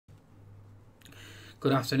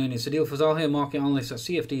Good afternoon, it's Adil Fazal here, market analyst at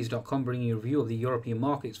CFDs.com, bringing you a review of the European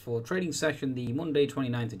markets for trading session the Monday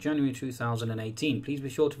 29th of January 2018. Please be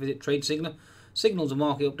sure to visit TradeSignal. Signals and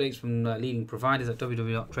market updates from leading providers at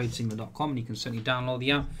www.tradesignal.com, and you can certainly download the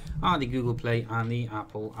app at the Google Play and the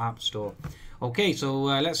Apple App Store. Okay, so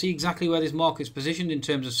let's see exactly where this market's positioned in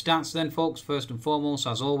terms of stats then, folks. First and foremost,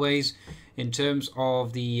 as always, in terms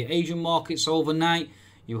of the Asian markets overnight,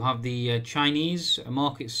 you have the Chinese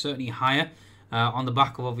markets certainly higher. On the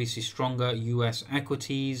back of obviously stronger US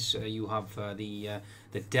equities, you have the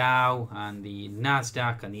Dow and the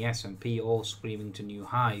Nasdaq and the S&P all screaming to new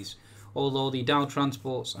highs. Although the Dow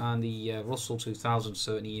Transports and the Russell 2000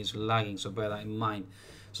 certainly is lagging, so bear that in mind.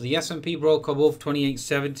 So the S&P broke above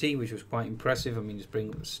 2870, which was quite impressive. I mean, just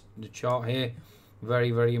bring up the chart here,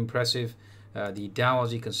 very, very impressive. The Dow,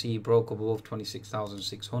 as you can see, broke above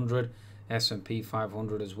 26,600. S&P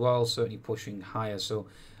 500 as well, certainly pushing higher. So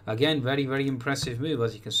again, very, very impressive move,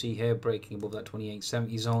 as you can see here, breaking above that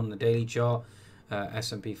 2870 zone on the daily chart.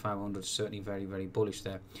 S&P 500 certainly very, very bullish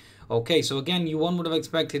there. Okay, so again, one would have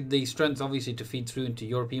expected the strength obviously to feed through into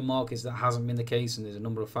European markets. That hasn't been the case, and there's a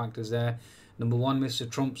number of factors there. Number one, Mr.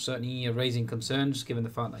 Trump certainly raising concerns, given the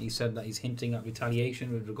fact that he said that he's hinting at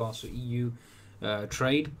retaliation with regards to EU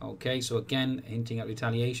trade. Okay, so again, hinting at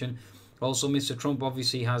retaliation. Also, Mr. Trump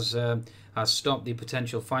obviously has stopped the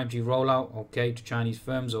potential 5G rollout, okay, to Chinese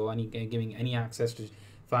firms, or giving any access to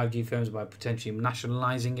 5G firms by potentially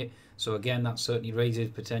nationalizing it. So again, that certainly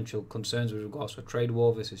raises potential concerns with regards to a trade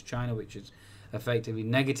war versus China, which is effectively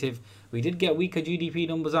negative. We did get weaker GDP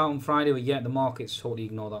numbers out on Friday, but yet the markets totally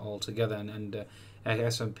ignore that altogether, and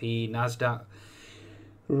S&P, Nasdaq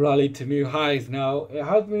rallied to new highs. Now, it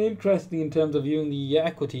has been interesting in terms of viewing the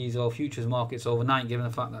equities or futures markets overnight, given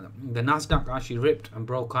the fact that the Nasdaq actually ripped and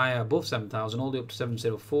broke higher above 7,000, all the way up to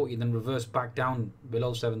 7,040, then reversed back down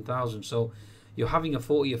below 7,000. So you're having a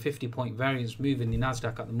 40 or 50 point variance move in the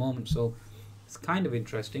Nasdaq at the moment. So it's kind of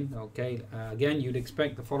interesting. Okay, again, you'd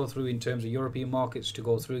expect the follow through in terms of European markets to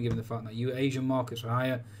go through, given the fact that Asian markets are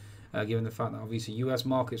higher, given the fact that obviously US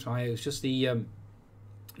markets are higher. It's just the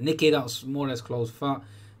Nikkei that's more or less closed flat.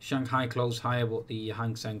 Shanghai closed higher, but the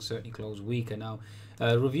Hang Seng certainly closed weaker. Now,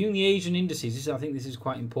 reviewing the Asian indices, I think this is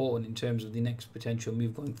quite important in terms of the next potential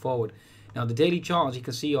move going forward. Now, the daily chart, as you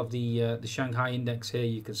can see, of the Shanghai index here,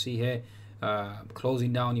 you can see here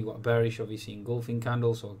closing down. You've got bearish, obviously, engulfing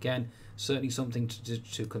candle. So again, certainly something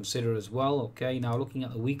to consider as well. Okay, now looking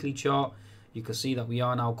at the weekly chart, you can see that we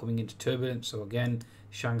are now coming into turbulence. So again,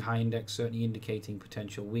 Shanghai index certainly indicating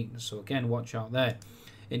potential weakness. So again, watch out there.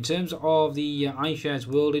 In terms of the iShares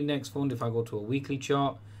World Index Fund, if I go to a weekly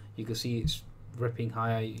chart, you can see it's ripping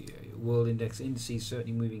higher. World Index indices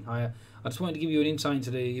certainly moving higher. I just wanted to give you an insight into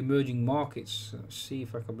the emerging markets. Let's see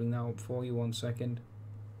if I can bring that up for you. 1 second.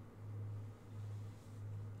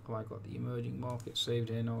 Oh, I got the emerging markets saved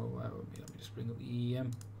here. No, let me just bring up the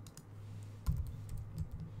EM.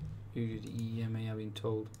 Usually the EM I have been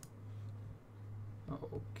told.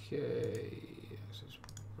 Okay, let's just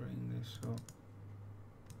bring this up.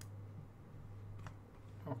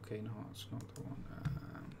 Okay, no, that's not the one.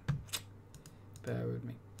 Bear with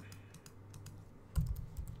me.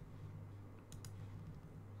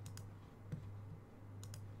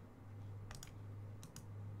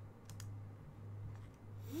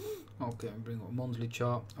 Okay, I'll bring up a monthly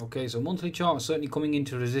chart. Okay, so monthly chart is certainly coming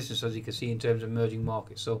into resistance, as you can see, in terms of emerging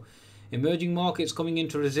markets. So emerging markets coming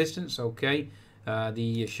into resistance. Okay,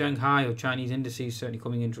 the Shanghai or Chinese indices certainly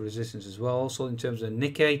coming into resistance as well. Also in terms of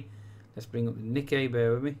Nikkei. Let's bring up the Nikkei,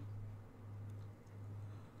 bear with me.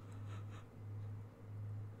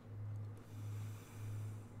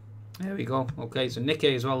 There we go. Okay, so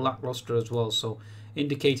Nikkei as well, lackluster as well, so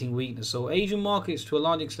indicating weakness. So Asian markets to a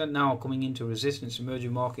large extent now are coming into resistance,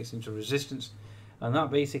 emerging markets into resistance, and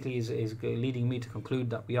that basically is leading me to conclude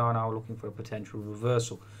that we are now looking for a potential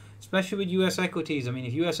reversal, especially with US equities. I mean,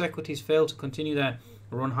 if US equities fail to continue their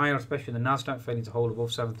run higher, especially the Nasdaq failing to hold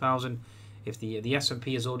above 7,000, if the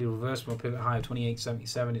S&P has already reversed from a pivot high of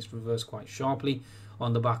 2877, it's reversed quite sharply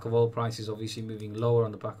on the back of oil prices obviously moving lower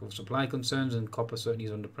on the back of supply concerns, and copper certainly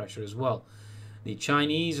is under pressure as well. The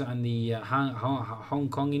Chinese and the Hong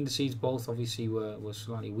Kong indices both obviously were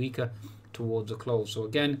slightly weaker towards the close. So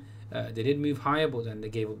again, they did move higher, but then they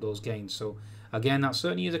gave up those gains. So again, that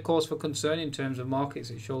certainly is a cause for concern in terms of markets.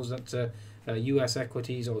 It shows that US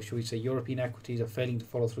equities, or should we say European equities, are failing to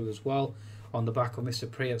follow through as well, on the back of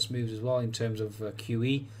Mr. Prayat's moves as well in terms of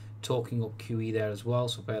QE, talking up QE there as well.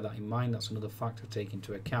 So bear that in mind. That's another factor to take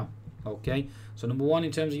into account. Okay, so number one,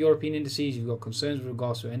 in terms of European indices, you've got concerns with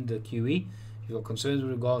regards to end of QE. You've got concerns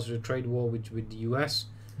with regards to the trade war with the US.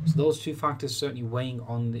 So those two factors certainly weighing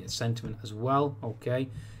on the sentiment as well. Okay,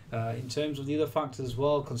 in terms of the other factors as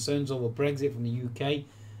well, concerns over Brexit from the UK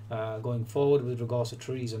going forward with regards to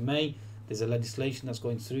Theresa May. There's a legislation that's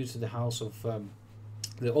going through to the House of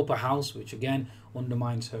the upper house, which again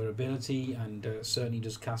undermines her ability and certainly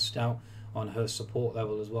does cast doubt on her support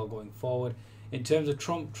level as well going forward. In terms of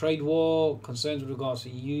Trump trade war, concerns with regards to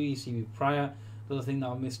EU, ECB prior. The other thing that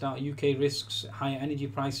I've missed out, UK risks higher energy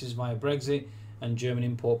prices via Brexit, and German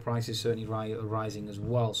import prices certainly rising as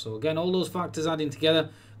well. So again, all those factors adding together,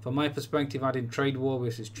 from my perspective, adding trade war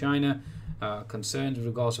versus China, concerns with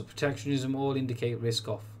regards to protectionism, all indicate risk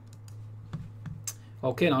off.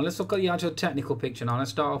 Okay, now let's look at the actual technical picture. Now let's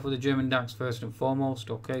start off with the German DAX first and foremost.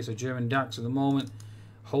 Okay, so German DAX at the moment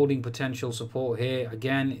holding potential support here.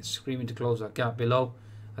 Again, it's screaming to close that gap below.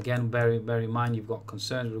 Again, bear in mind you've got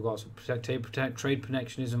concerns with regards to trade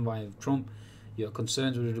protectionism via Trump. You've got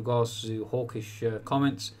concerns with regards to hawkish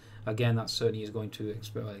comments. Again, that certainly is going to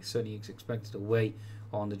certainly is expected to weigh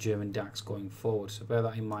on the German DAX going forward. So bear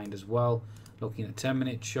that in mind as well. Looking at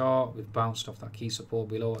 10-minute chart, we've bounced off that key support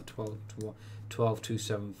below at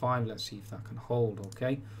 12,275. Let's see if that can hold.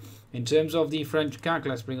 Okay. In terms of the French CAC,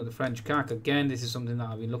 let's bring up the French CAC. Again, this is something that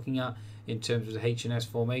I've been looking at in terms of the H&S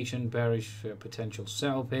formation, bearish potential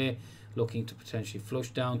setup here, looking to potentially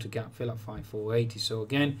flush down to gap fill at 5480. So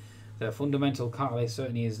again, the fundamental catalyst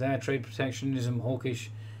certainly is there. Trade protectionism, hawkish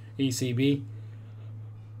ECB.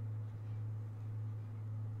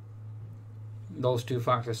 Those two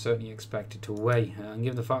factors certainly expected to weigh, and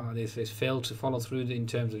given the fact that this has failed to follow through in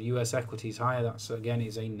terms of US equities higher, that's again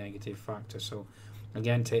is a negative factor. So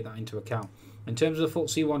again, take that into account. In terms of the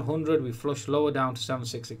FTSE 100, we flushed lower down to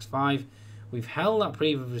 7665. We've held that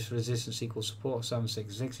previous resistance equal support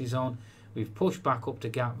 7660 zone. We've pushed back up to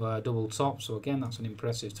gap double top. So again, that's an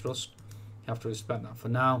impressive thrust. You have to respect that for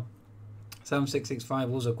now. 7665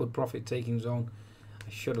 was a good profit taking zone. I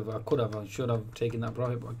should have taken that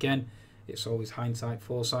profit, but again, it's always hindsight,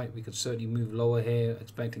 foresight. We could certainly move lower here,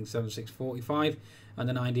 expecting 7645, and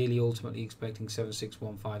then ideally, ultimately expecting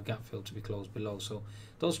 7615 gap fill to be closed below. So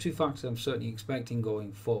those two factors I'm certainly expecting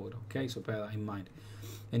going forward. Okay, so bear that in mind.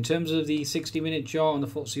 In terms of the 60-minute chart on the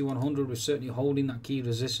FTSE 100, we're certainly holding that key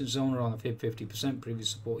resistance zone around the fib 50%, previous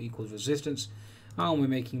support equals resistance, and we're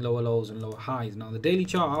making lower lows and lower highs. Now the daily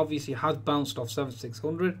chart obviously has bounced off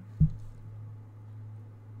 7600.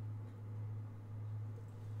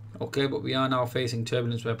 Okay, but we are now facing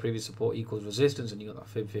turbulence where previous support equals resistance, and you got that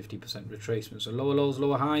fib 50% retracement. So lower lows,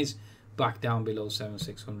 lower highs, back down below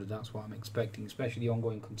 7600. That's what I'm expecting, especially the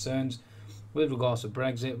ongoing concerns with regards to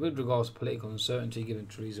Brexit, with regards to political uncertainty given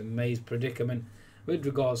Theresa May's predicament, with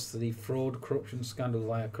regards to the fraud, corruption scandal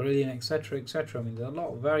via Carillion, etc., etc. I mean, there are a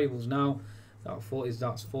lot of variables now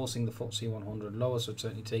that's forcing the FTSE 100 lower, so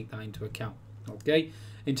certainly take that into account. Okay,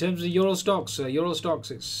 in terms of the Euro stocks,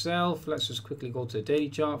 itself, let's just quickly go to the daily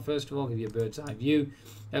chart. First of all, give you a bird's eye view.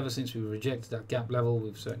 Ever since we rejected that gap level,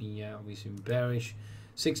 we've certainly obviously been bearish.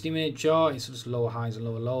 60-minute chart, it's just lower highs and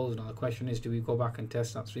lower lows. Now the question is, do we go back and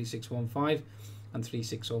test that 3615 and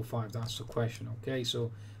 3605? That's the question. Okay,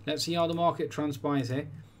 so let's see how the market transpires here.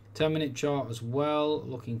 10-minute chart as well,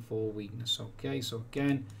 looking for weakness. Okay, so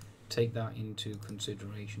again, take that into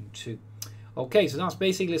consideration too. Okay, so that's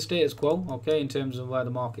basically the status quo, okay, in terms of where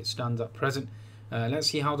the market stands at present. Let's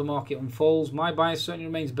see how the market unfolds. My bias certainly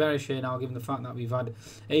remains bearish here now, given the fact that we've had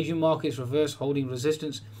Asian markets reverse, holding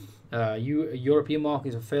resistance. European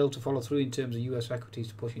markets have failed to follow through in terms of US equities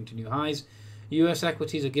to push into new highs. US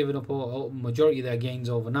equities are giving up a majority of their gains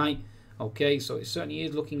overnight. Okay, so it certainly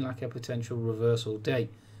is looking like a potential reversal day,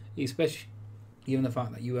 especially given the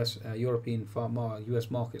fact that US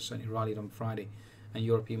markets certainly rallied on Friday, and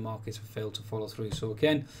European markets have failed to follow through. So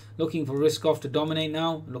again, looking for risk off to dominate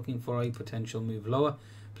now, looking for a potential move lower.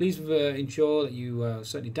 Please ensure that you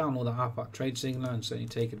certainly download that app at Trade Signal and certainly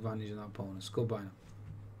take advantage of that bonus. Goodbye now.